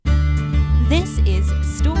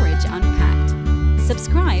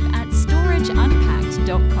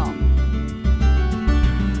purstoryjourney.com.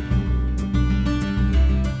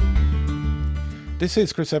 This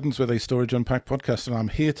is Chris Evans with a Storage Unpacked podcast, and I'm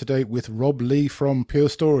here today with Rob Lee from Pure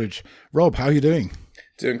Storage. Rob, how are you doing?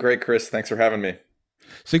 Doing great, Chris. Thanks for having me.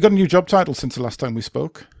 So you got a new job title since the last time we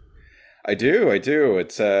spoke? I do.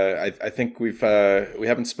 It's I think we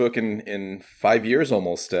haven't spoken in 5 years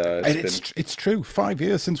almost. It's true. 5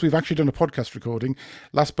 years since we've actually done a podcast recording.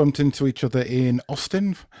 Last bumped into each other in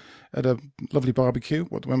Austin at a lovely barbecue.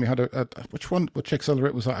 When we had which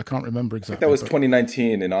Accelerate was that? I can't remember exactly. That was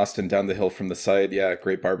 2019 in Austin, down the hill from the site. Yeah,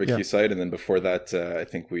 great barbecue site. And then before that, I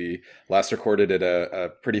think we last recorded at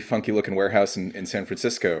a pretty funky looking warehouse in San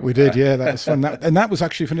Francisco. We did, yeah. That was fun. That was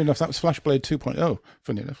actually, funny enough, that was Flashblade 2.0,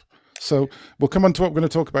 funny enough. So we'll come on to what we're going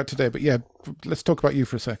to talk about today. But yeah, let's talk about you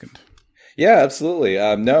for a second. Yeah, absolutely.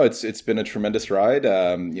 No, it's been a tremendous ride.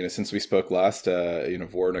 Since we spoke last,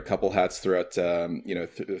 I've worn a couple hats throughout,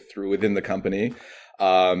 through within the company.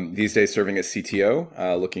 These days serving as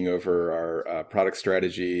CTO, looking over our product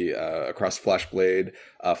strategy across FlashBlade,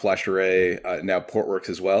 FlashArray, now Portworx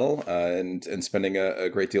as well, and spending a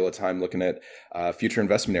great deal of time looking at future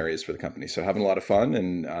investment areas for the company. So having a lot of fun,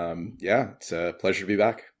 and it's a pleasure to be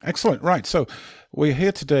back. Excellent. Right. So we're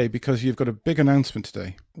here today because you've got a big announcement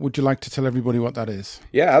today. Would you like to tell everybody what that is?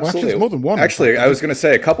 Yeah, absolutely. Well, actually, it's more than one. Actually, I was going to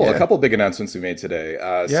say a couple big announcements we made today.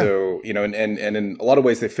 So, and in a lot of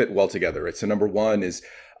ways they fit well together. Right. So number one is,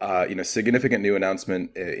 significant new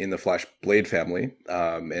announcement in the FlashBlade family.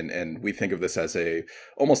 And we think of this as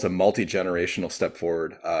almost a multi-generational step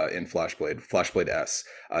forward in FlashBlade S.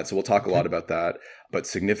 So we'll talk a lot about that. But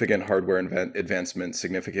significant hardware advancement,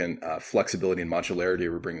 significant flexibility and modularity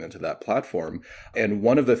we're bringing into that platform. And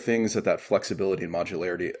one of the things that flexibility and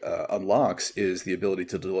modularity unlocks is the ability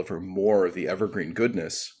to deliver more of the evergreen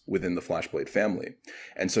goodness within the FlashBlade family.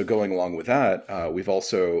 And so going along with that, we've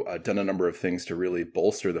also done a number of things to really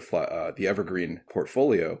bolster the evergreen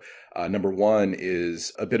portfolio. Number one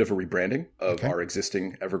is a bit of a rebranding of our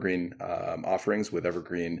existing evergreen offerings with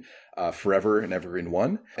Evergreen Forever and Evergreen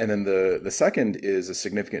One. And then the second is a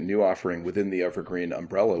significant new offering within the Evergreen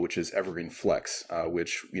umbrella, which is Evergreen Flex,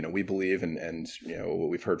 which we believe and what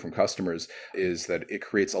we've heard from customers is that it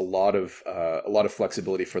creates a lot of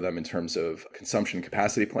flexibility for them in terms of consumption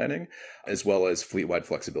capacity planning, as well as fleet-wide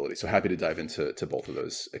flexibility. So happy to dive into both of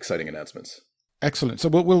those exciting announcements. Excellent. So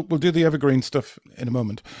we'll do the evergreen stuff in a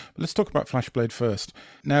moment. But let's talk about FlashBlade first.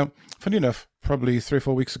 Now, funny enough, probably 3 or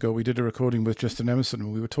 4 weeks ago, we did a recording with Justin Emerson,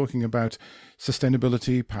 and we were talking about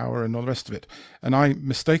sustainability, power, and all the rest of it. And I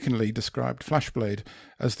mistakenly described FlashBlade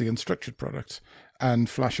as the unstructured product and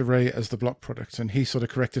FlashArray as the block product. And he sort of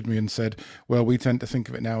corrected me and said, well, we tend to think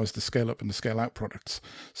of it now as the scale-up and the scale-out products.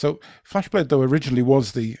 So FlashBlade, though, originally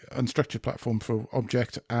was the unstructured platform for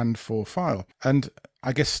object and for file. And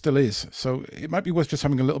I guess still is. So it might be worth just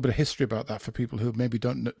having a little bit of history about that for people who maybe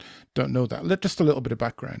don't know that. Just a little bit of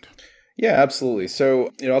background. Yeah, absolutely.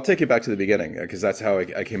 So, I'll take you back to the beginning because that's how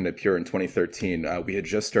I came into Pure in 2013. We had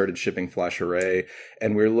just started shipping FlashArray,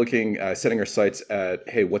 and we were looking, setting our sights at,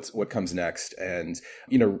 hey, what comes next? And,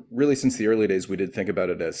 really since the early days, we did think about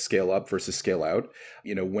it as scale up versus scale out.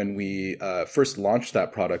 When we first launched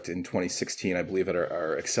that product in 2016, I believe at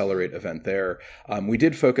our Accelerate event there, we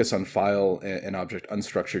did focus on file and object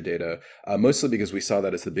unstructured data, mostly because we saw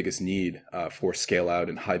that as the biggest need for scale out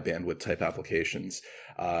and high bandwidth type applications.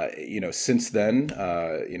 Since then,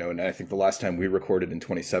 and I think the last time we recorded in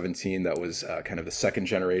 2017, that was kind of the second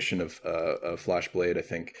generation of FlashBlade. I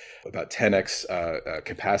think about 10x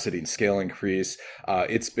capacity and scale increase.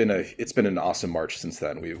 It's been an awesome march since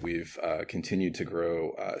then. We've continued to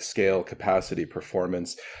grow scale, capacity,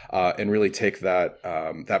 performance, and really take that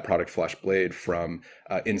product FlashBlade from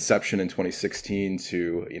inception in 2016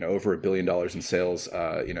 to over $1 billion in sales.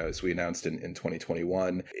 As we announced in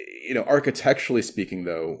 2021. Architecturally speaking,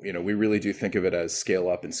 though, we really do think of it as scale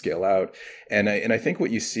up and scale out. And I think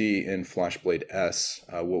what you see in FlashBlade S,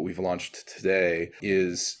 what we've launched today,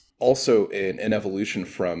 is also an evolution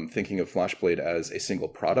from thinking of FlashBlade as a single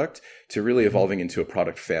product to really evolving into a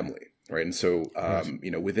product family. Right. And so,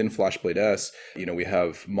 within FlashBlade S, we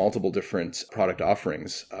have multiple different product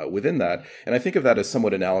offerings within that. And I think of that as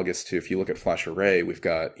somewhat analogous to, if you look at FlashArray, we've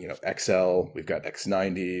got, XL, we've got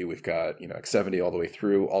X90, we've got, X70 all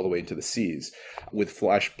the way into the Cs. With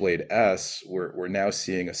FlashBlade S, we're now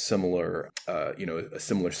seeing a similar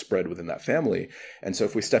spread within that family. And so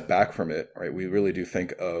if we step back from it, right, we really do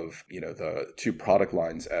think of, the two product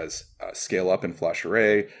lines as scale up in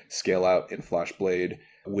FlashArray, scale out in FlashBlade.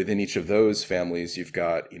 Within each of those families, you've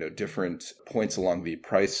got, different points along the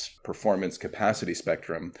price, performance, capacity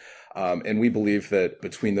spectrum. And we believe that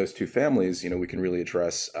between those two families, we can really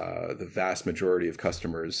address the vast majority of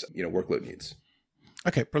customers, workload needs.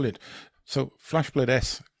 Okay, brilliant. So FlashBlade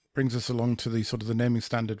S brings us along to the sort of the naming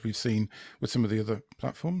standard we've seen with some of the other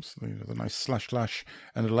platforms, the nice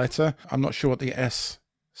 / and a letter. I'm not sure what the S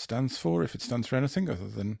stands for, if it stands for anything other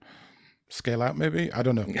than scale out, maybe. I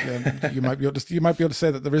don't know. You might be able to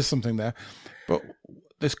say that there is something there, but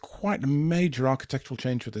there's quite a major architectural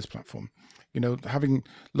change with this platform. Having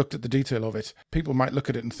looked at the detail of it, people might look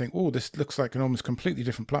at it and think, oh, this looks like an almost completely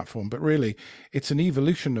different platform. But really, it's an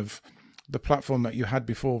evolution of the platform that you had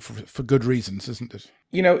before for good reasons, isn't it?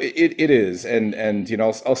 It is, and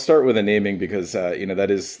I'll start with the naming because that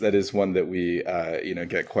is one that we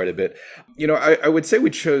get quite a bit. I would say we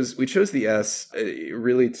chose the S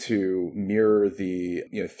really to mirror the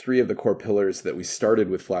three of the core pillars that we started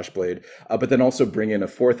with FlashBlade, but then also bring in a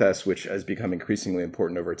fourth S, which has become increasingly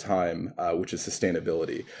important over time, which is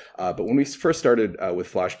sustainability. But when we first started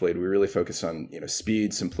with FlashBlade, we really focused on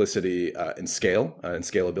speed, simplicity, and scale and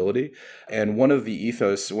scalability. And one of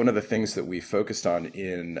the things that we focused on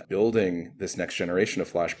in building this next generation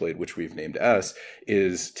of FlashBlade, which we've named S,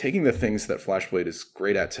 is taking the things that FlashBlade is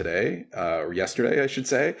great at today, or yesterday, I should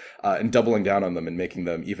say, and doubling down on them and making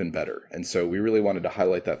them even better. And so we really wanted to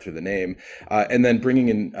highlight that through the name, and then bringing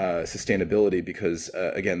in sustainability because,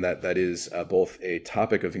 again, that is both a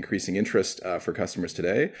topic of increasing interest for customers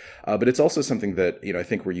today, but it's also something that I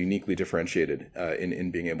think we're uniquely differentiated in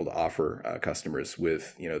being able to offer customers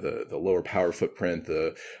with the lower power footprint,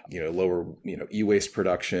 the lower e-waste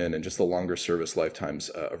production, and just the longer service lifetimes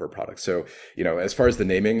of our products. So as far as the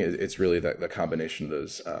naming, it's really the combination of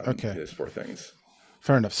those four things.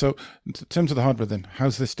 Fair enough. So in terms of the hardware, then,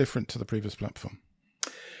 how's this different to the previous platform?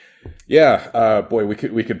 Yeah, boy, we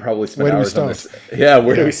could probably spend hours on this. Yeah,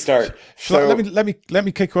 where do we start? So let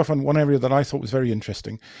me kick off on one area that I thought was very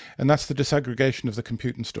interesting, and that's the disaggregation of the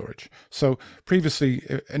compute and storage. So previously,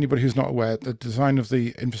 anybody who's not aware, the design of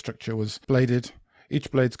the infrastructure was bladed. Each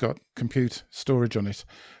blade's got compute storage on it,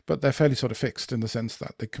 but they're fairly sort of fixed in the sense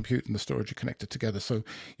that the compute and the storage are connected together. So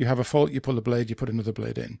you have a fault, you pull a blade, you put another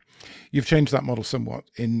blade in. You've changed that model somewhat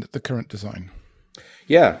in the current design.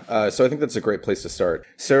 Yeah, so I think that's a great place to start.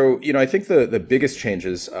 So, I think the biggest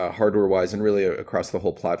changes hardware-wise and really across the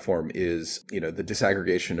whole platform is, the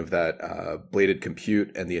disaggregation of that bladed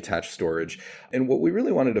compute and the attached storage. And what we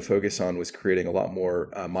really wanted to focus on was creating a lot more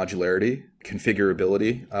modularity,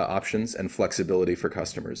 configurability options, and flexibility for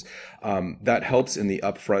customers. That helps in the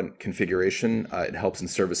upfront configuration. It helps in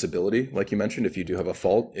serviceability, like you mentioned. If you do have a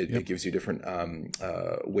fault, it gives you different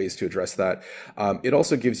ways to address that. It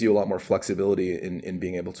also gives you a lot more flexibility in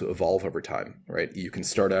being able to evolve over time, right? You can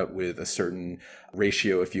start out with a certain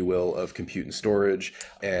ratio, if you will, of compute and storage.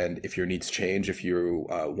 And if your needs change, if you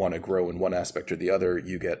want to grow in one aspect or the other,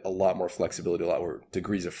 you get a lot more flexibility, a lot more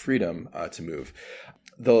degrees of freedom to move.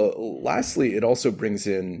 Lastly, it also brings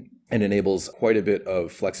in and enables quite a bit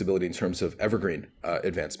of flexibility in terms of evergreen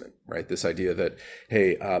advancement, right? This idea that,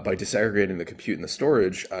 hey, by disaggregating the compute and the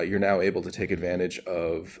storage, you're now able to take advantage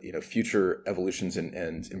of future evolutions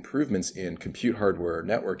and improvements in compute hardware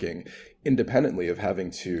networking, independently of having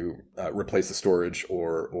to replace the storage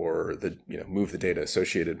or the move the data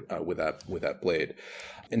associated with that blade.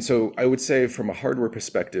 And so I would say from a hardware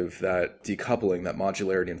perspective that decoupling, that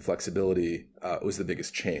modularity and flexibility was the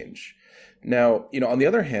biggest change. Now, on the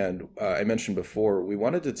other hand, I mentioned before, we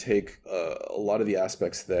wanted to take a lot of the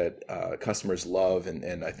aspects that customers love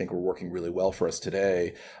and I think are working really well for us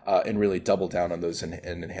today and really double down on those and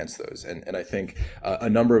enhance those. And I think a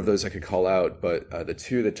number of those I could call out, but the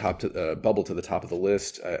two that bubble to the top of the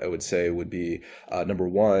list, I would say would be number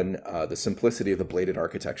one, the simplicity of the bladed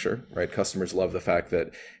architecture, right? Customers love the fact that,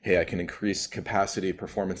 hey, I can increase capacity,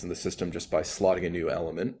 performance in the system just by slotting a new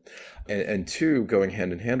element. And two, going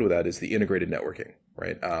hand in hand with that is the integrated networking,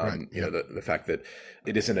 right? The fact that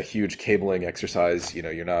it isn't a huge cabling exercise.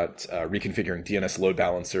 You're not reconfiguring DNS load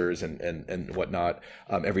balancers and whatnot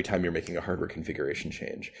every time you're making a hardware configuration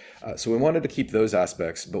change. So we wanted to keep those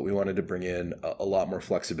aspects, but we wanted to bring in a lot more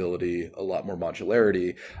flexibility, a lot more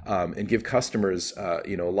modularity, and give customers a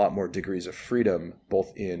lot more degrees of freedom,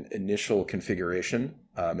 both in initial configuration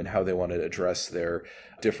and how they want to address their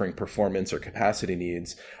differing performance or capacity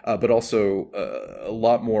needs, but also a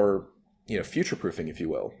lot more future-proofing, if you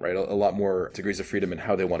will, right? A lot more degrees of freedom in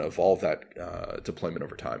how they want to evolve that deployment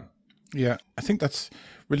over time. Yeah, I think that's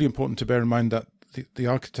really important to bear in mind that the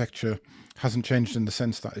architecture hasn't changed in the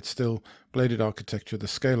sense that it's still bladed architecture. The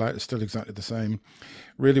scale out is still exactly the same.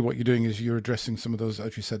 Really what you're doing is you're addressing some of those,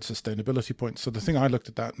 as you said, sustainability points. So the thing I looked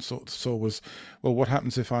at that and saw was, well, what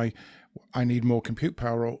happens if I need more compute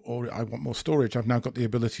power or I want more storage? I've now got the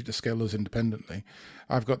ability to scale those independently.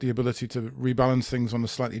 I've got the ability to rebalance things on a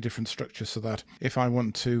slightly different structure so that if I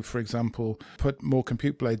want to, for example, put more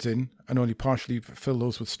compute blades in and only partially fill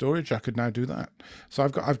those with storage, I could now do that. So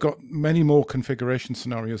I've got many more configuration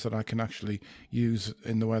scenarios that I can actually use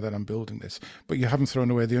in the way that I'm building this. But you haven't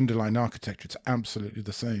thrown away the underlying architecture. It's absolutely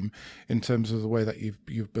the same in terms of the way that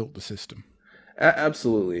you've built the system.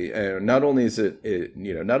 Absolutely. And not only is it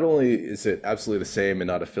absolutely the same and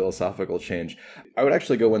not a philosophical change, I would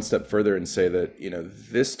actually go one step further and say that,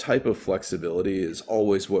 this type of flexibility is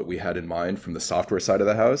always what we had in mind from the software side of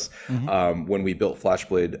the house. Mm-hmm. When we built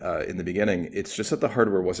FlashBlade in the beginning, it's just that the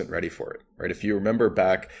hardware wasn't ready for it, right? If you remember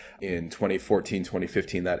back in 2014,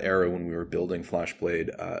 2015, that era when we were building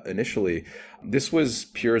FlashBlade initially, this was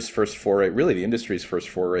Pure's first foray, really the industry's first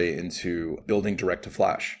foray into building direct to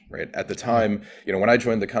flash, right? At the time, when I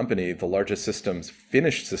joined the company, the largest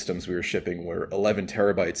finished systems we were shipping were 11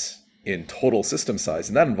 terabytes in total system size,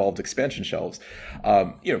 and that involved expansion shelves.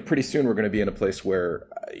 Pretty soon we're going to be in a place where,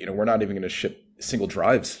 we're not even going to ship single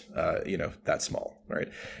drives, that small, right?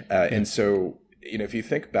 And so, if you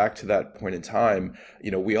think back to that point in time,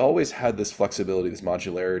 we always had this flexibility, this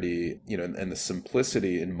modularity, and the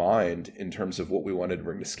simplicity in mind in terms of what we wanted to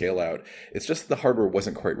bring to scale out. It's just the hardware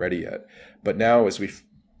wasn't quite ready yet. But now as we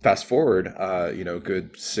fast forward,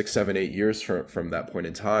 good 6, 7, 8 years from that point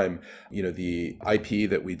in time, the IP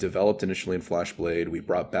that we developed initially in FlashBlade, we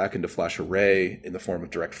brought back into FlashArray in the form of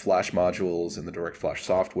direct flash modules and the direct flash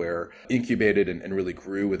software, incubated and really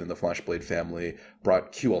grew within the FlashBlade family,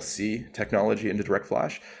 brought QLC technology into direct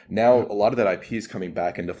flash. Now, a lot of that IP is coming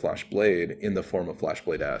back into FlashBlade in the form of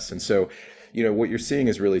FlashBlade S. And so, what you're seeing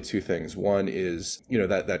is really two things. One is,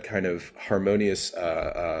 that kind of harmonious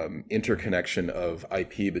interconnection of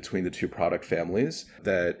IP between the two product families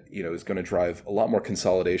that, is going to drive a lot more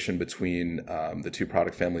consolidation between the two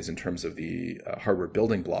product families in terms of the hardware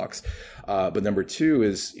building blocks. But number two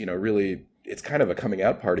is, really, it's kind of a coming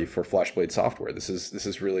out party for FlashBlade software. This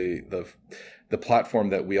is really the platform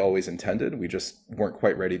that we always intended. We just weren't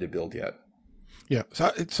quite ready to build yet. Yeah.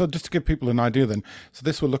 So just to give people an idea then, so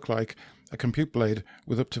this will look like a compute blade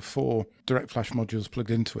with up to 4 direct flash modules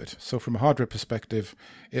plugged into it. So from a hardware perspective,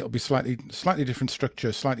 it'll be slightly different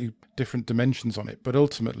structure, slightly different dimensions on it, but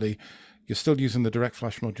ultimately you're still using the direct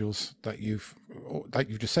flash modules that you've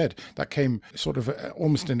just said. That came sort of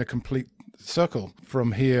almost in a complete circle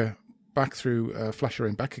from here back through FlashArray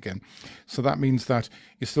and back again. So that means that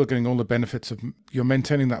you're still getting all the benefits of, you're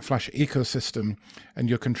maintaining that Flash ecosystem, and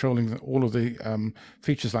you're controlling all of the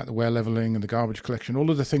features like the wear leveling and the garbage collection, all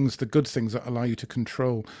of the things, the good things that allow you to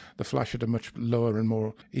control the Flash at a much lower and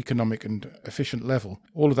more economic and efficient level.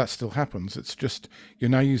 All of that still happens. It's just you're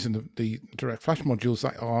now using the direct Flash modules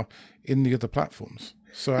that are in the other platforms.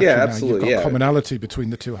 So actually now you've got commonality between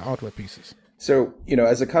the two hardware pieces. So,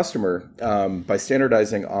 as a customer, by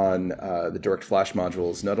standardizing on the direct flash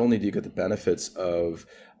modules, not only do you get the benefits of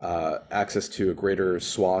access to a greater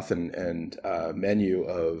swath and menu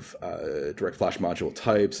of direct flash module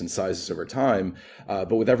types and sizes over time,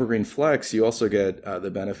 but with Evergreen Flex, you also get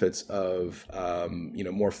the benefits of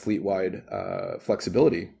more fleet-wide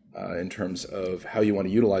flexibility. In terms of how you want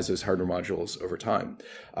to utilize those hardware modules over time.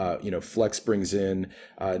 Flex brings in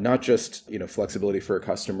not just, flexibility for a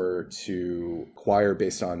customer to acquire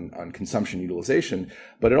based on consumption utilization,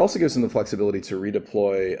 but it also gives them the flexibility to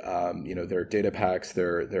redeploy, their data packs,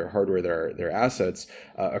 their hardware, their assets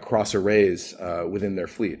across arrays within their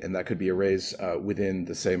fleet. And that could be arrays within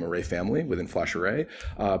the same array family, within FlashArray.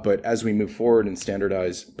 But as we move forward and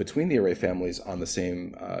standardize between the array families on the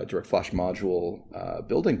same direct flash module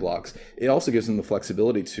building blocks, it also gives them the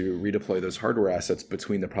flexibility to redeploy those hardware assets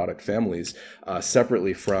between the product families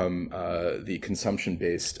separately from the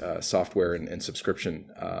consumption-based software and subscription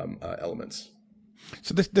elements.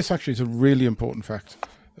 So this actually is a really important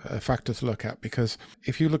factor to look at, because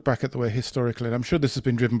if you look back at the way historically, and I'm sure this has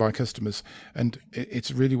been driven by customers, and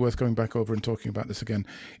it's really worth going back over and talking about this again.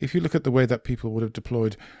 If you look at the way that people would have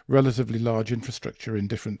deployed relatively large infrastructure in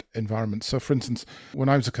different environments. So for instance, when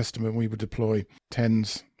I was a customer, we would deploy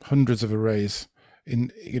tens, hundreds of arrays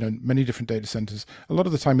in many different data centers, a lot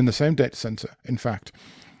of the time in the same data center, in fact.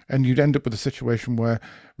 And you'd end up with a situation where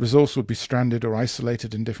resource would be stranded or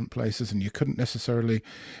isolated in different places, and you couldn't necessarily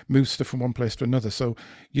move stuff from one place to another. So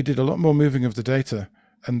you did a lot more moving of the data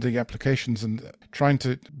and the applications, and trying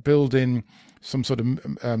to build in some sort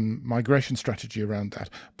of migration strategy around that.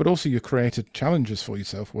 But also you created challenges for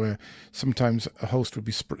yourself where sometimes a host would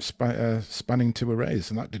be spanning two arrays,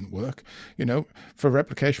 and that didn't work. For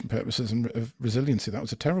replication purposes and resiliency, that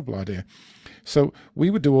was a terrible idea. So we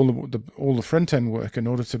would do all the front end work in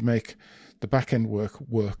order to make the back end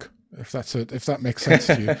work. If that makes sense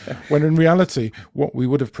to you, when in reality, what we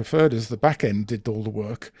would have preferred is the back end did all the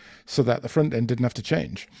work, so that the front end didn't have to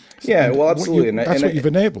change. Yeah, well, absolutely, that's what you've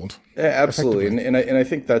enabled. Yeah, absolutely, and I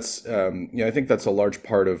think that's I think that's a large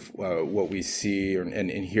part of what we see and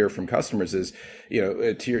hear from customers is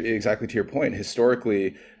exactly to your point.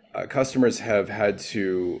 Historically, customers have had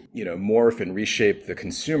to morph and reshape the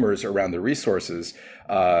consumers around the resources,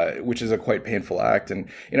 which is a quite painful act. And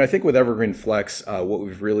I think with Evergreen Flex, what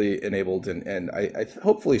we've really enabled and I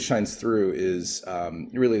hopefully shines through is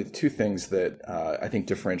really two things that I think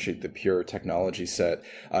differentiate the Pure technology set.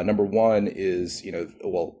 Number one is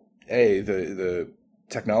the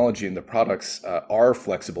technology and the products are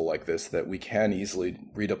flexible like this, that we can easily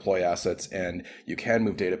redeploy assets and you can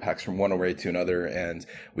move data packs from one array to another, and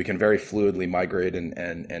we can very fluidly migrate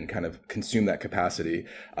and kind of consume that capacity.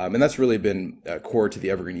 And that's really been core to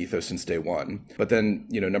the Evergreen ethos since day one. But then,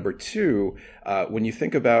 number two, when you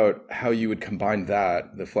think about how you would combine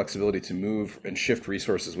the flexibility to move and shift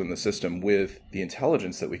resources within the system with the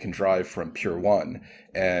intelligence that we can drive from Pure One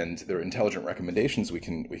and the intelligent recommendations we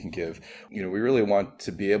can give, we really want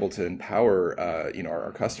to be able to empower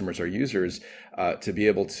our customers, our users, to be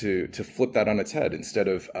able to flip that on its head instead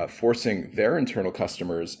of forcing their internal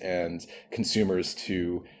customers and consumers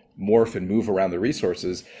to morph and move around the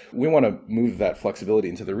resources. We want to move that flexibility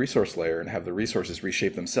into the resource layer and have the resources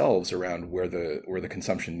reshape themselves around where the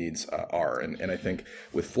consumption needs are. And I think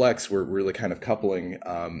with Flex, we're really kind of coupling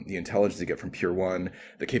the intelligence you get from Pure One,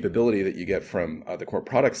 the capability that you get from the core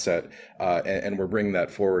product set, and we're bringing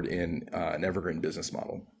that forward in an Evergreen business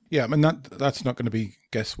model. Yeah, I mean, that's not going to be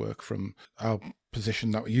guesswork from our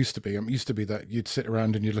position that it used to be. It used to be that you'd sit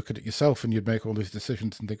around and you'd look at it yourself and you'd make all these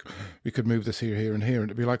decisions and think, we could move this here, here, and here. And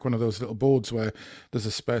it'd be like one of those little boards where there's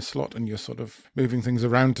a spare slot and you're sort of moving things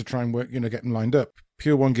around to try and work, get them lined up.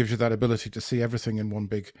 Pure One gives you that ability to see everything in one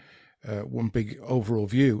big overall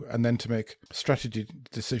view, and then to make strategy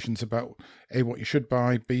decisions about A, what you should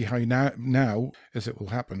buy, B, how you now as it will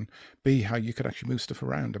happen, B, how you could actually move stuff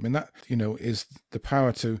around. I mean, that is the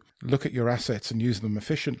power to look at your assets and use them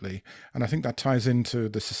efficiently. And I think that ties into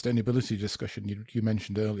the sustainability discussion you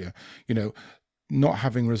mentioned earlier. Not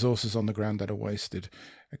having resources on the ground that are wasted,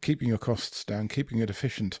 keeping your costs down, keeping it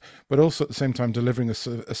efficient, but also at the same time delivering a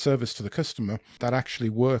service to the customer that actually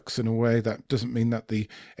works in a way that doesn't mean that the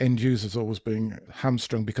end user is always being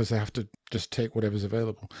hamstrung because they have to just take whatever's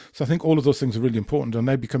available. So I think all of those things are really important, and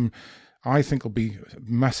they become, I think, will be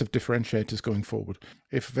massive differentiators going forward.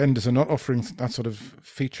 If vendors are not offering that sort of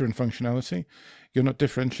feature and functionality, you're not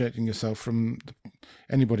differentiating yourself from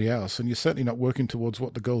anybody else, and you're certainly not working towards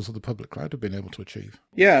what the goals of the public cloud have been able to achieve.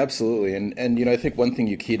 Yeah, absolutely. And I think one thing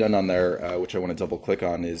you keyed on there, which I want to double click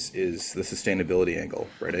on, is the sustainability angle,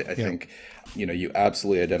 right? I think you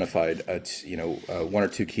absolutely identified one or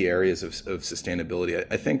two key areas of sustainability.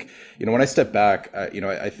 I think when I step back,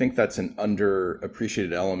 I think that's an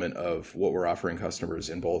underappreciated element of what we're offering customers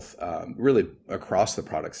in both really across the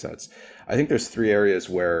product sets. I think there's three areas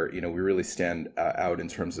where we really stand out in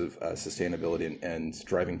terms of sustainability and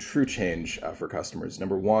driving true change for customers.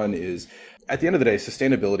 Number one is, at the end of the day,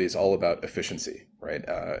 sustainability is all about efficiency, right?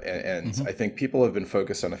 And I think people have been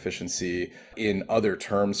focused on efficiency in other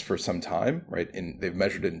terms for some time, right? They've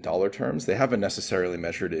measured it in dollar terms. They haven't necessarily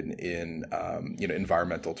measured it in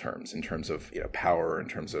environmental terms, in terms of power, in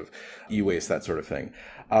terms of e-waste, that sort of thing.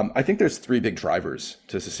 I think there's three big drivers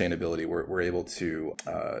to sustainability we're able to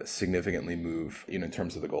significantly move in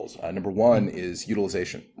terms of the goals. Number one is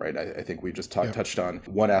utilization, right? I think we just touched on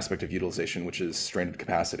one aspect of utilization, which is stranded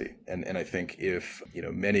capacity. And I think if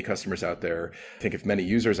many customers out there, if many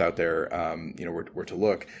users out there were to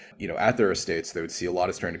look at their estates, they would see a lot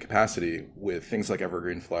of stranded capacity with things like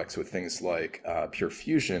Evergreen Flex, with things like Pure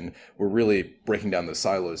Fusion. We're really breaking down the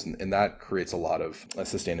silos, and that creates a lot of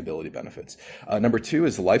sustainability benefits. Number two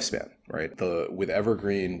is the lifespan, right? With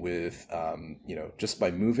Evergreen, with just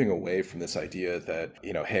by moving away from this idea that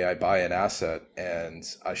hey, I buy an asset and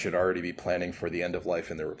I should already be planning for the end of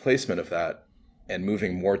life and the replacement of that, and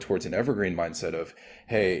moving more towards an Evergreen mindset of,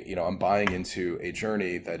 hey, I'm buying into a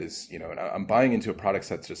journey that is, and I'm buying into a product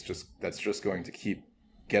that's just going to keep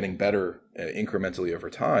getting better incrementally over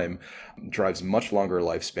time, drives much longer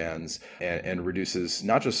lifespans and reduces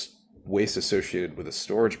not just waste associated with the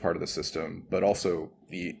storage part of the system, but also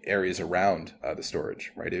the areas around the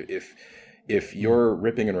storage, right? If you're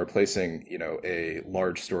ripping and replacing, a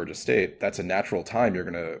large storage estate, that's a natural time you're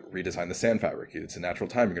going to redesign the SAN fabric. It's a natural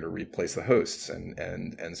time you're going to replace the hosts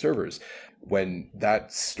and servers. When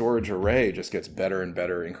that storage array just gets better and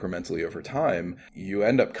better incrementally over time, you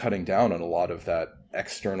end up cutting down on a lot of that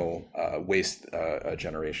external waste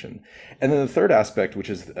generation. And then the third aspect, which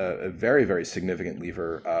is a very, very significant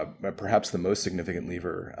lever, perhaps the most significant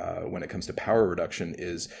lever when it comes to power reduction,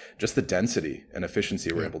 is just the density and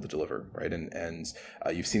efficiency we're able to deliver, right? And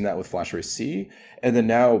you've seen that with FlashArray//C. And then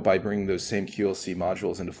now by bringing those same QLC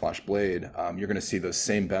modules into FlashBlade, you're going to see those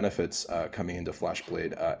same benefits coming into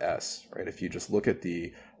FlashBlade//S, right? If you just look at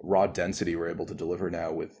the raw density we're able to deliver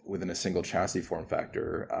now within a single chassis form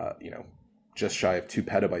factor, just shy of 2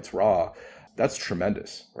 petabytes raw, that's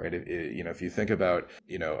tremendous, right? If you think about,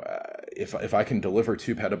 if I can deliver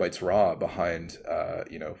 2 petabytes raw behind,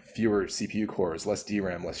 fewer CPU cores, less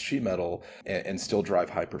DRAM, less sheet metal, and still drive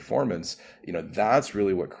high performance, that's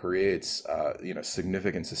really what creates,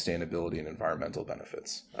 significant sustainability and environmental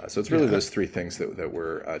benefits. So it's really those three things that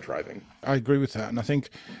we're driving. I agree with that. And I think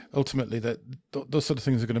ultimately that those sort of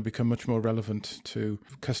things are going to become much more relevant to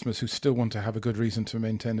customers who still want to have a good reason to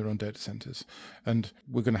maintain their own data centers. And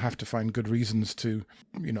we're going to have to find good reasons to,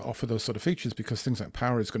 offer those sort of features, because things like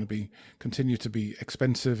power is going to continue to be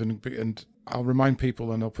expensive. And I'll remind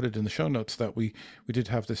people, and I'll put it in the show notes, that we did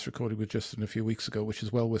have this recorded with Justin a few weeks ago, which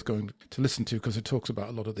is well worth going to listen to, because it talks about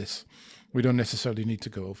a lot of this. We don't necessarily need to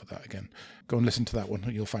go over that again. Go and listen to that one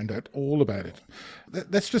and you'll find out all about it.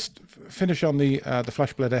 Let's just finish on the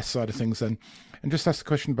FlashBlade//S side of things then, and just ask the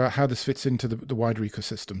question about how this fits into the wider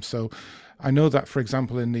ecosystem. So I know that, for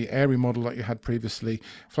example, in the Airy model that you had previously,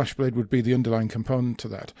 FlashBlade would be the underlying component to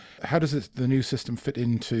that. How does the new system fit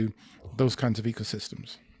into those kinds of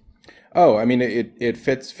ecosystems? Oh, I mean, it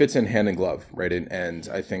fits in hand in glove, right? And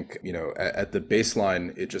I think, at the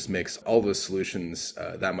baseline, it just makes all those solutions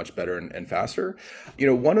that much better and faster.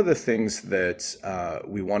 One of the things that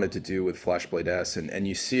we wanted to do with FlashBlade//S, and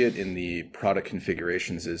you see it in the product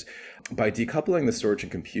configurations, is by decoupling the storage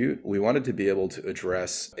and compute, we wanted to be able to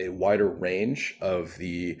address a wider range of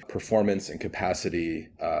the performance and capacity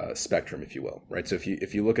spectrum, if you will, right? So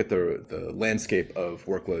if you look at the landscape of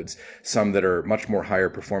workloads, some that are much more higher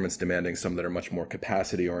performance demanding, some that are much more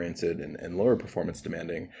capacity oriented and lower performance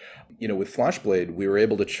demanding, with FlashBlade, we were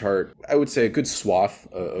able to chart, I would say, a good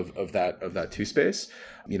swath of that two space,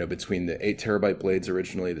 between the 8 terabyte blades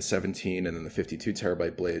originally, the 17, and then the 52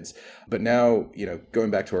 terabyte blades. But now, going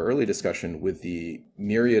back to our early discussion, with the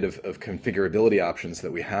myriad of configurability options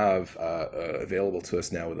that we have available to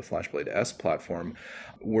us now with the FlashBlade//S platform,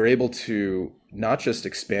 we're able to not just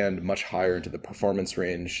expand much higher into the performance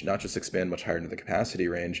range, not just expand much higher into the capacity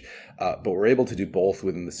range, but we're able to do both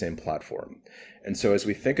within the same platform. And so as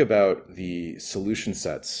we think about the solution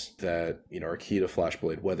sets that are key to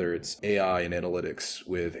FlashBlade, whether it's AI and analytics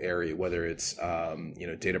with Airy, whether it's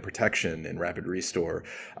data protection and rapid restore,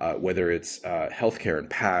 whether it's healthcare and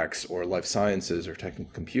PACS, or life sciences or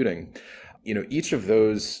technical computing, each of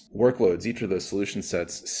those workloads, each of those solution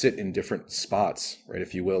sets sit in different spots, right,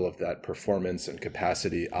 if you will, of that performance and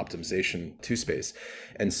capacity optimization two space.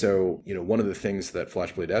 And so, one of the things that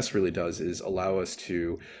FlashBlade//S really does is allow us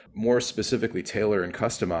to more specifically tailor and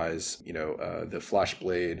customize, the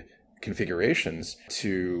FlashBlade configurations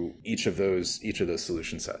to each of those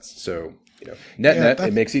solution sets. So, net,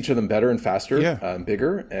 it makes each of them better and faster,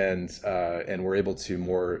 bigger, and we're able to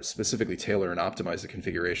more specifically tailor and optimize the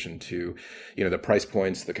configuration to, the price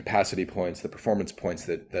points, the capacity points, the performance points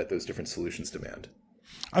that those different solutions demand.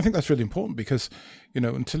 I think that's really important because,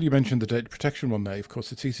 until you mentioned the data protection one there, of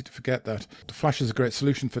course, it's easy to forget that the Flash is a great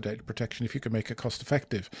solution for data protection if you can make it cost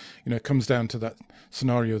effective. It comes down to that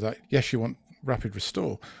scenario that, yes, you want rapid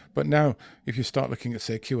restore, but now if you start looking at,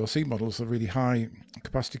 say, QLC models, the really high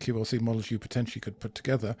capacity QLC models you potentially could put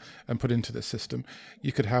together and put into the system,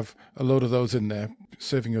 you could have a load of those in there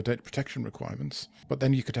serving your data protection requirements, but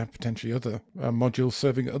then you could have potentially other modules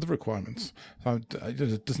serving other requirements.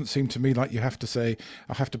 It doesn't seem to me like you have to say,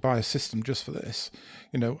 I have to buy a system just for this.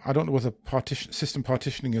 I don't know whether system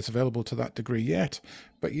partitioning is available to that degree yet,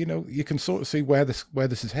 but you can sort of see where this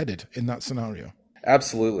is headed in that scenario.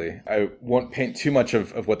 Absolutely. I won't paint too much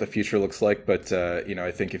of what the future looks like, but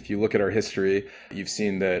I think if you look at our history, you've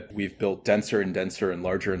seen that we've built denser and denser and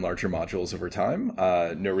larger modules over time.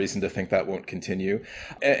 No reason to think that won't continue.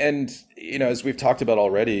 And as we've talked about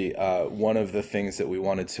already, one of the things that we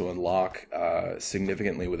wanted to unlock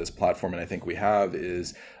significantly with this platform, and I think we have,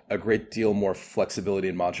 is a great deal more flexibility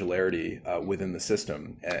and modularity within the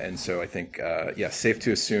system. And so I think, safe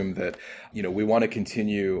to assume that, we want to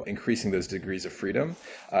continue increasing those degrees of freedom.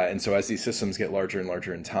 And so as these systems get larger and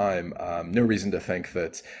larger in time, no reason to think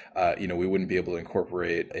that, we wouldn't be able to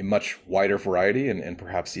incorporate a much wider variety and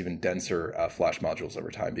perhaps even denser flash modules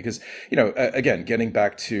over time. Because, again, getting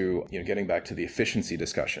back to the efficiency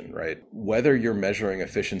discussion, right? Whether you're measuring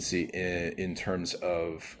efficiency in terms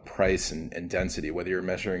of price and density, whether you're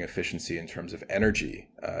measuring efficiency in terms of energy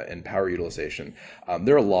and power utilization,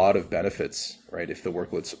 there are a lot of benefits, right? If the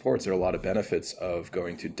workload supports, there are a lot of benefits of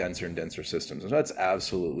going to denser and denser systems. And that's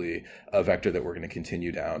absolutely a vector that we're going to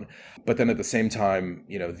continue down. But then at the same time,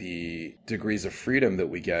 the degrees of freedom that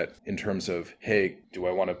we get in terms of, hey, do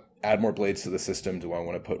I want to add more blades to the system? Do I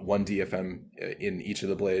want to put one DFM in each of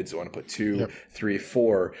the blades? Do I want to put two, 3,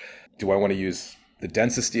 4? Do I want to use the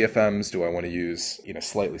densest DFMs? Do I want to use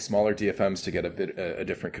slightly smaller DFMs to get a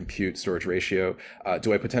different compute storage ratio?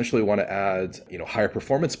 Do I potentially want to add higher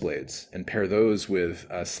performance blades and pair those with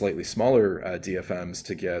slightly smaller DFMs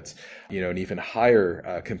to get an even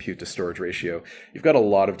higher compute to storage ratio? You've got a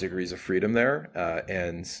lot of degrees of freedom there,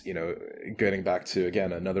 and getting back to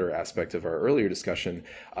again another aspect of our earlier discussion,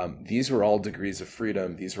 these were all degrees of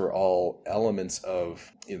freedom. These were all elements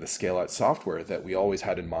of the scale out software that we always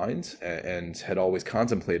had in mind and had always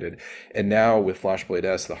contemplated. And now with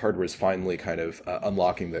FlashBlade//S, the hardware is finally kind of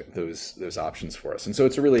unlocking those options for us. And so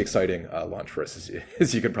it's a really exciting launch for us,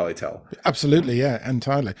 as you can probably tell. Absolutely, yeah,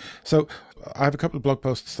 entirely. So I have a couple of blog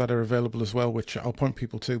posts that are available as well, which I'll point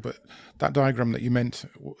people to. But that diagram that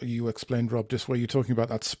you explained, Rob, just where you're talking about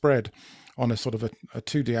that spread on a sort of a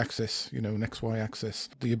 2D axis, an XY axis,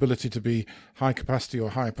 the ability to be high capacity or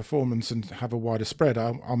high performance and have a wider spread.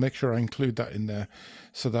 I'll make sure I include that in there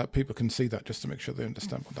so that people can see that, just to make sure they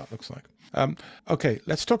understand what that looks like. Okay,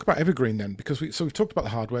 let's talk about Evergreen then, because we've talked about the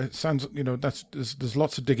hardware. It sounds, there's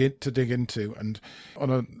lots to dig into, and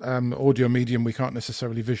on an audio medium we can't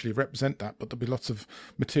necessarily visually represent that, but there'll be lots of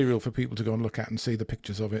material for people to go and look at and see the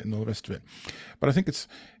pictures of it and all the rest of it. But I think it's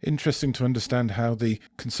interesting to understand how the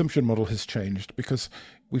consumption model has changed, because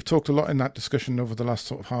we've talked a lot in that discussion over the last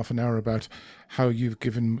sort of half an hour about how you've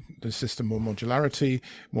given the system more modularity,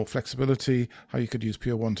 more flexibility, how you could use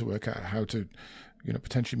Pure One to work out how to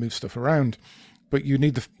potentially move stuff around. But you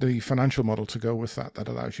need the financial model to go with that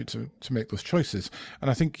allows you to make those choices. And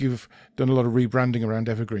I think you've done a lot of rebranding around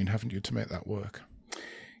Evergreen, haven't you, to make that work?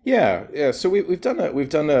 Yeah. So we've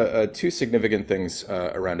done two significant things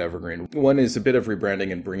around Evergreen. One is a bit of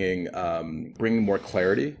rebranding and bringing more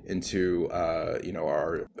clarity into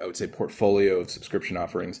our, I would say, portfolio of subscription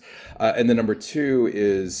offerings, and then number two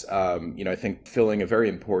is I think filling a very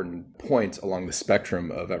important point along the spectrum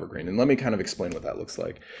of Evergreen. And let me kind of explain what that looks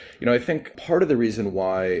like. I think part of the reason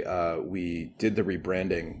why we did the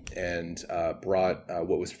rebranding and brought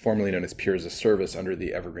what was formerly known as Pure as a Service under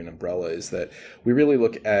the Evergreen umbrella is that we really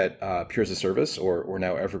look at Pure as a Service, or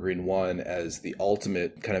now Evergreen One, as the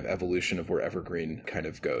ultimate kind of evolution of where Evergreen kind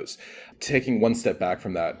of goes. Taking one step back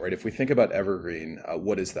from that, right? If we think about Evergreen,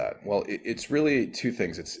 what is that? Well, it's really two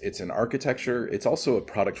things. It's an architecture. It's also a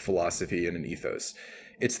product philosophy and an ethos.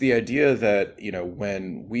 It's the idea that,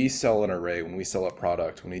 when we sell an array, when we sell a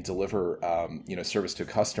product, when we deliver, service to a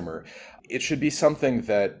customer, it should be something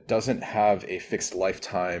that doesn't have a fixed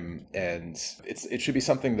lifetime, and it should be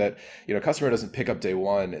something that, a customer doesn't pick up day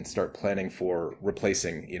one and start planning for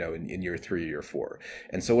replacing, in year 3 or year 4.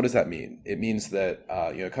 And so what does that mean? It means that,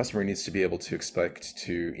 a customer needs to be able to expect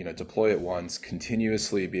to, deploy it once,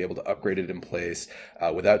 continuously be able to upgrade it in place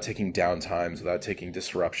without taking downtimes, without taking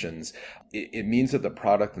disruptions. It means that the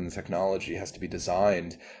product and the technology has to be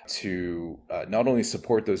designed to not only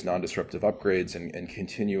support those non-disruptive upgrades and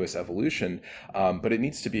continuous evolution, but it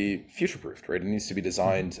needs to be future-proofed, right? It needs to be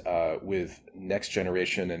designed with next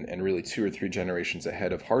generation and really 2 or 3 generations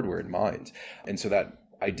ahead of hardware in mind. And so that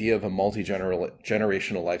idea of a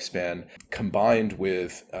multi-generational lifespan combined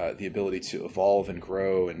with the ability to evolve and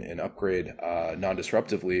grow and upgrade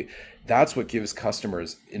non-disruptively, that's what gives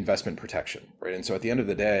customers investment protection, right? And so at the end of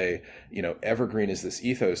the day, Evergreen is this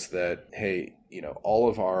ethos that, hey, all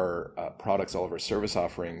of our products, all of our service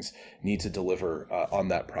offerings need to deliver on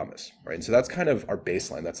that promise, right? And so that's kind of our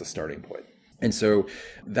baseline. That's a starting point. And so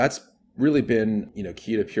that's really been,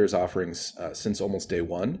 key to Pure's offerings since almost day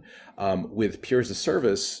one. With Pure as a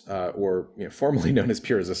Service, or formerly known as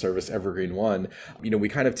Pure as a Service, Evergreen One, we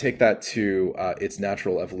kind of take that to its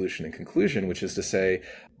natural evolution and conclusion, which is to say,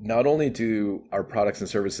 not only do our products and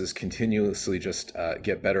services continuously just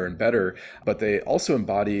get better and better, but they also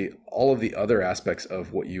embody all of the other aspects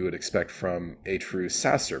of what you would expect from a true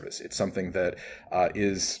SaaS service. It's something that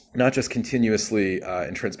is not just continuously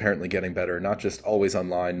and transparently getting better, not just always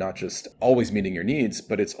online, not just always meeting your needs,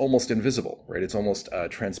 but it's almost invisible, right? It's almost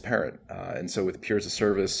transparent. And so with Pure as a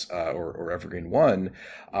Service or Evergreen One,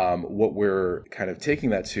 what we're kind of taking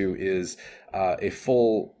that to is a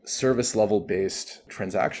full service level based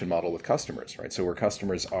transaction model with customers, right? So where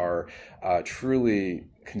customers are truly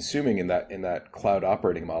consuming in that cloud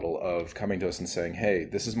operating model of coming to us and saying, hey,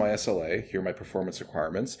 this is my SLA, here are my performance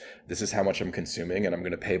requirements, this is how much I'm consuming, and I'm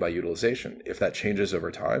going to pay by utilization. If that changes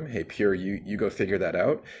over time, hey, Pure, you go figure that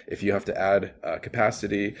out. If you have to add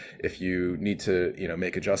capacity, if you need to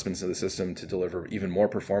make adjustments to the system to deliver even more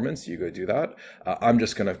performance, you go do that. I'm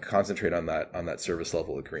just going to concentrate on that service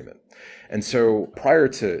level agreement. And so prior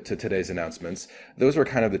to today's announcements, those were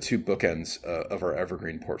kind of the two bookends of our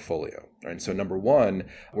Evergreen portfolio. Right? So number one,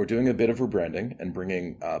 we're doing a bit of rebranding and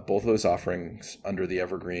bringing both of those offerings under the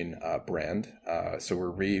Evergreen brand. So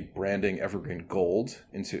we're rebranding Evergreen Gold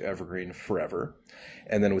into Evergreen Forever.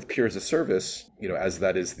 And then with Pure as a Service, as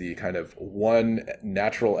that is the kind of one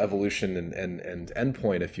natural evolution and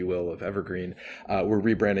endpoint, if you will, of Evergreen, we're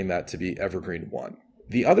rebranding that to be Evergreen One.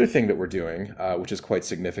 The other thing that we're doing, which is quite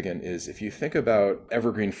significant, is if you think about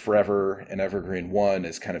Evergreen Forever and Evergreen One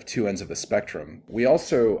as kind of two ends of the spectrum, we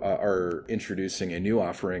also are introducing a new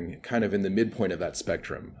offering kind of in the midpoint of that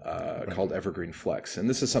spectrum called Evergreen Flex. And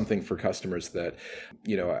this is something for customers that,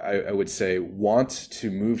 I would say want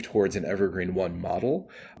to move towards an Evergreen One model,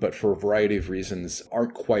 but for a variety of reasons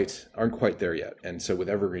aren't quite there yet. And so with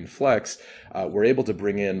Evergreen Flex, we're able to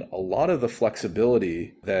bring in a lot of the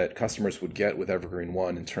flexibility that customers would get with Evergreen One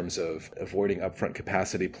in terms of avoiding upfront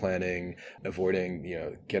capacity planning,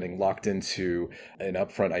 avoiding, getting locked into an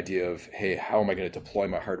upfront idea of, hey, how am I going to deploy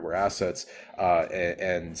my hardware assets,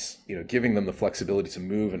 and giving them the flexibility to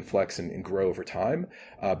move and flex and grow over time,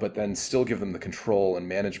 but then still give them the control and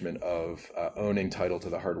management of owning title to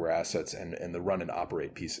the hardware assets and the run and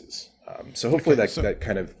operate pieces. So hopefully that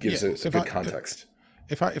kind of gives a good context.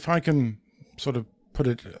 If I can sort of put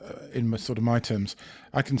it in my terms,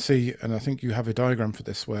 I can see, and I think you have a diagram for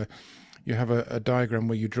this, where you have a diagram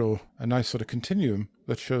where you draw a nice sort of continuum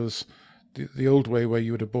that shows the old way where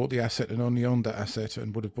you would have bought the asset and only owned that asset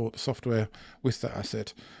and would have bought the software with that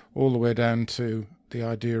asset, all the way down to the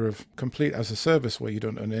idea of complete as a service where you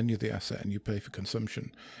don't own any of the asset and you pay for consumption.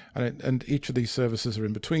 And each of these services are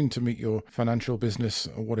in between to meet your financial, business,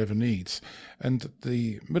 or whatever needs. And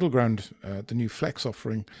the middle ground, the new Flex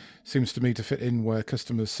offering, seems to me to fit in where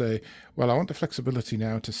customers say, well, I want the flexibility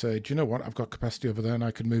now to say, do you know what, I've got capacity over there and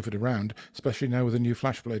I can move it around, especially now with a new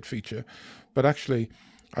FlashBlade feature. But actually,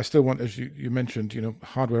 I still want, as you mentioned,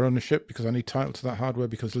 hardware ownership, because I need title to that hardware,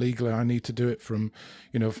 because legally I need to do it from,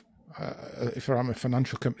 if I'm a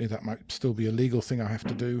financial company, that might still be a legal thing I have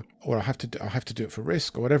to do, or I have to do it for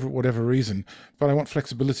risk, or whatever reason. But I want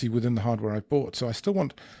flexibility within the hardware I've bought. So I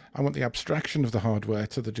want the abstraction of the hardware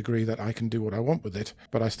to the degree that I can do what I want with it,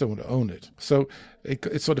 but I still want to own it. So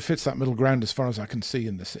it sort of fits that middle ground as far as I can see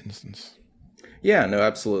in this instance. Yeah, no,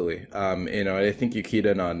 absolutely. I think you keyed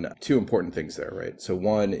in on two important things there, right? So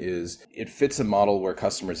one is it fits a model where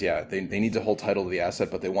customers, they need to hold title to the asset,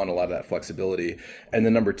 but they want a lot of that flexibility. And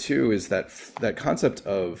then number two is that concept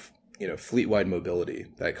of fleet-wide mobility,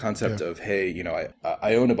 that concept of, hey,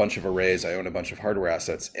 I own a bunch of arrays, I own a bunch of hardware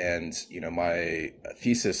assets, and, my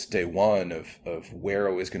thesis day one of where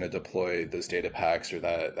I was going to deploy those data packs or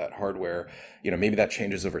that hardware, maybe that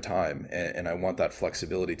changes over time. And I want that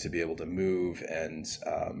flexibility to be able to move and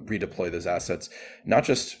redeploy those assets, not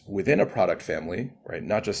just within a product family, right?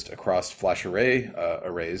 Not just across FlashArray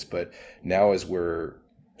arrays, but now as we're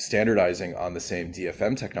standardizing on the same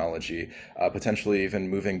DFM technology, potentially even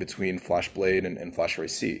moving between FlashBlade and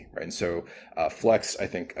FlashArray//C, right? And so Flex, I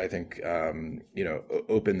think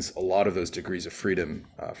opens a lot of those degrees of freedom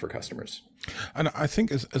for customers. And I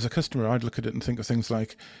think as a customer, I'd look at it and think of things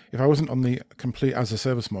like, if I wasn't on the complete as a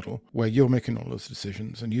service model where you're making all those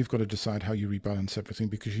decisions and you've got to decide how you rebalance everything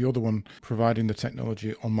because you're the one providing the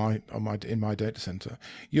technology in my data center,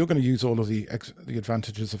 you're going to use all of the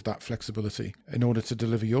advantages of that flexibility in order to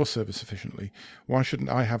deliver your service efficiently. Why shouldn't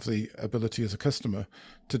I have the ability as a customer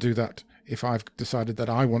to do that if I've decided that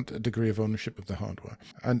I want a degree of ownership of the hardware?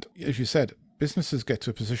 And as you said, businesses get to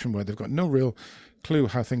a position where they've got no real clue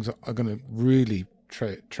how things are going to really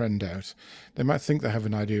trend out. They might think they have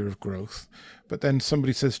an idea of growth, but then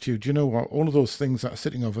somebody says to you, do you know what, all of those things that are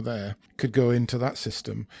sitting over there could go into that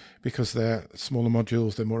system because they're smaller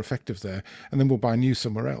modules, they're more effective there, and then we'll buy new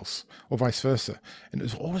somewhere else, or vice versa. And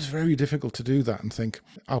it's always very difficult to do that and think,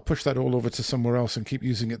 I'll push that all over to somewhere else and keep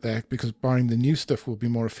using it there because buying the new stuff will be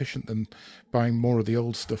more efficient than buying more of the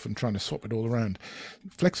old stuff and trying to swap it all around.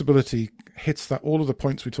 Flexibility hits that all of the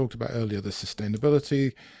points we talked about earlier, the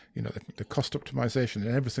sustainability, the cost optimization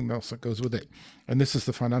and everything else that goes with it. And this is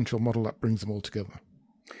the financial model that brings them all together.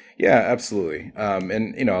 Yeah, absolutely.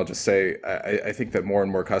 And I'll just say, I think that more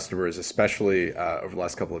and more customers, especially over the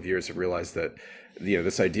last couple of years, have realized that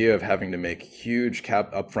this idea of having to make huge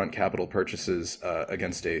upfront capital purchases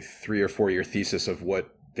against a 3 or 4 year thesis of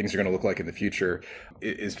what things are going to look like in the future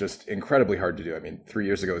is just incredibly hard to do. I mean, 3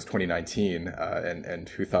 years ago was 2019, and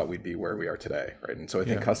who thought we'd be where we are today, right? And so I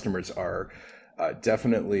think customers are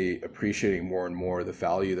definitely appreciating more and more the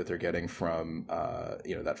value that they're getting from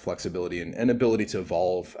that flexibility and ability to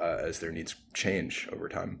evolve as their needs change over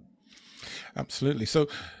time. Absolutely. So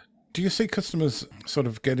do you see customers sort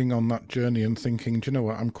of getting on that journey and thinking, do you know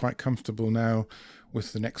what, I'm quite comfortable now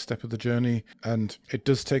with the next step of the journey, and it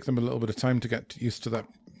does take them a little bit of time to get used to that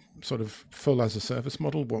sort of full as a service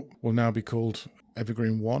model, what will now be called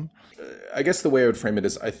Evergreen One? I guess the way I would frame it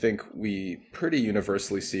is I think we pretty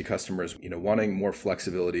universally see customers, wanting more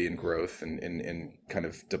flexibility and growth and kind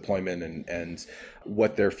of deployment and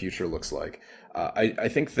what their future looks like. I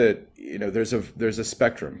think that there's a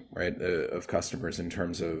spectrum, right, of customers in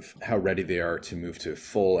terms of how ready they are to move to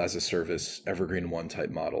full as a service Evergreen One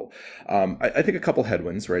type model. I think a couple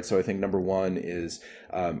headwinds, right? So I think number one is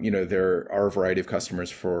there are a variety of customers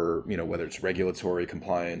for whether it's regulatory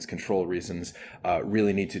compliance, control reasons,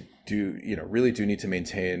 really do need to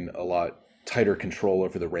maintain a lot tighter control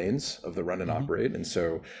over the reins of the run and operate. And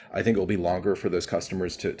so I think it'll be longer for those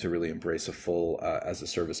customers to really embrace a full as a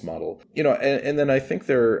service model. And then I think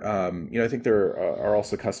there are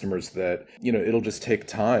also customers that, it'll just take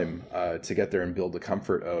time to get there and build the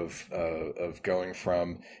comfort of going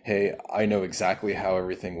from, hey, I know exactly how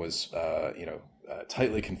everything was,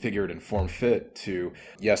 tightly configured and form fit to,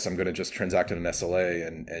 yes, I'm going to just transact in an SLA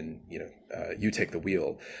and you take the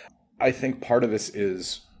wheel. I think part of this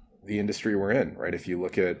is the industry we're in, right? If you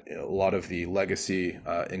look at a lot of the legacy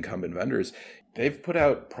incumbent vendors, they've put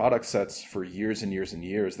out product sets for years and years and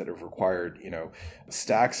years that have required,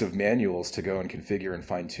 stacks of manuals to go and configure and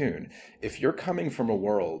fine tune. If you're coming from a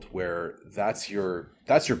world where that's your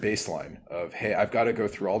baseline of, hey, I've got to go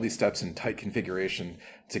through all these steps in tight configuration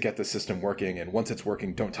to get the system working, and once it's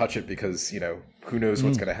working, don't touch it because, who knows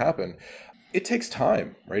what's going to happen. It takes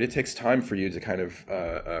time, right? It takes time for you to kind of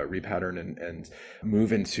repattern and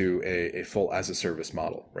move into a full as a service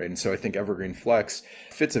model, right? And so I think Evergreen Flex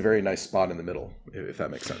fits a very nice spot in the middle, if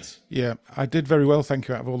that makes sense. Yeah, I did very well, thank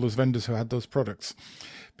you, out of all those vendors who had those products,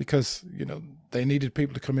 because they needed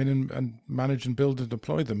people to come in and manage and build and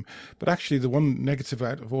deploy them. But actually, the one negative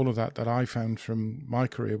out of all of that I found from my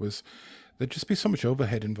career was there'd just be so much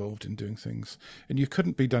overhead involved in doing things, and you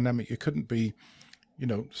couldn't be dynamic, you couldn't be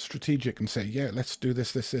strategic and say, yeah, let's do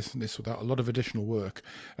this, and this without a lot of additional work.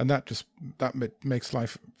 And that makes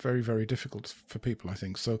life very, very difficult for people, I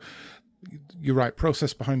think. So you're right,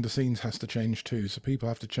 process behind the scenes has to change too. So people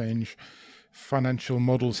have to change, financial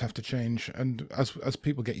models have to change. And as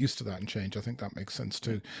people get used to that and change, I think that makes sense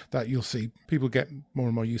too, that you'll see people get more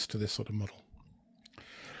and more used to this sort of model.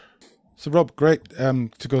 So Rob, great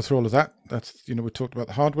to go through all of that. That's, we talked about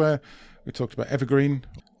the hardware, we talked about Evergreen,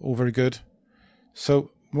 all very good.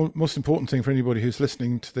 So most important thing for anybody who's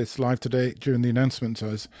listening to this live today during the announcement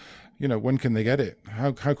is, when can they get it?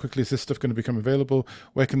 How quickly is this stuff going to become available?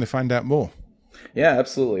 Where can they find out more? Yeah,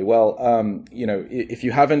 absolutely. Well, if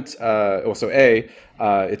you haven't, it's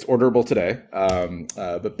orderable today.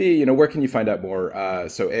 But B, where can you find out more?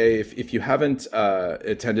 So A, if you haven't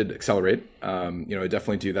attended Accelerate, I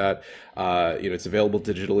definitely do that. It's available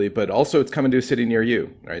digitally, but also it's coming to a city near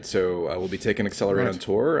you, right? So we'll be taking Accelerate on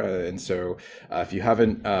tour. And so if you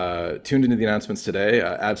haven't tuned into the announcements today,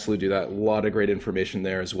 absolutely do that. A lot of great information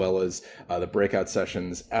there, as well as the breakout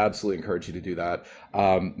sessions. Absolutely encourage you to do that.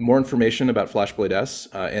 More information about FlashBlade S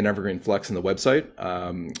and Evergreen Flex on the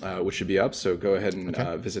website, which should be up. So go ahead and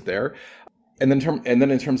visit there. And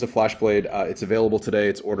then in terms of FlashBlade, it's available today.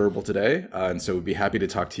 It's orderable today. And so we'd be happy to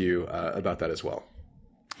talk to you about that as well.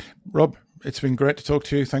 Rob, it's been great to talk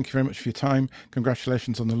to you. Thank you very much for your time.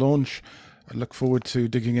 Congratulations on the launch. I look forward to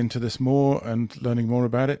digging into this more and learning more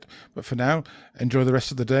about it. But for now, enjoy the rest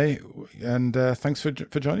of the day. And thanks for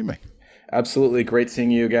joining me. Absolutely. Great seeing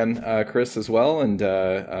you again, Chris, as well. And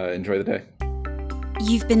enjoy the day.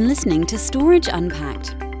 You've been listening to Storage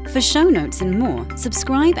Unpacked. For show notes and more,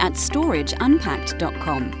 subscribe at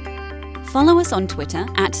storageunpacked.com. Follow us on Twitter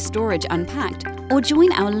at Storage Unpacked or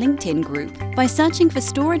join our LinkedIn group by searching for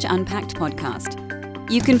Storage Unpacked Podcast.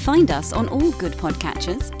 You can find us on all good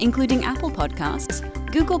podcatchers, including Apple Podcasts,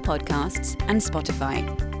 Google Podcasts, and Spotify.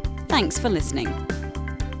 Thanks for listening.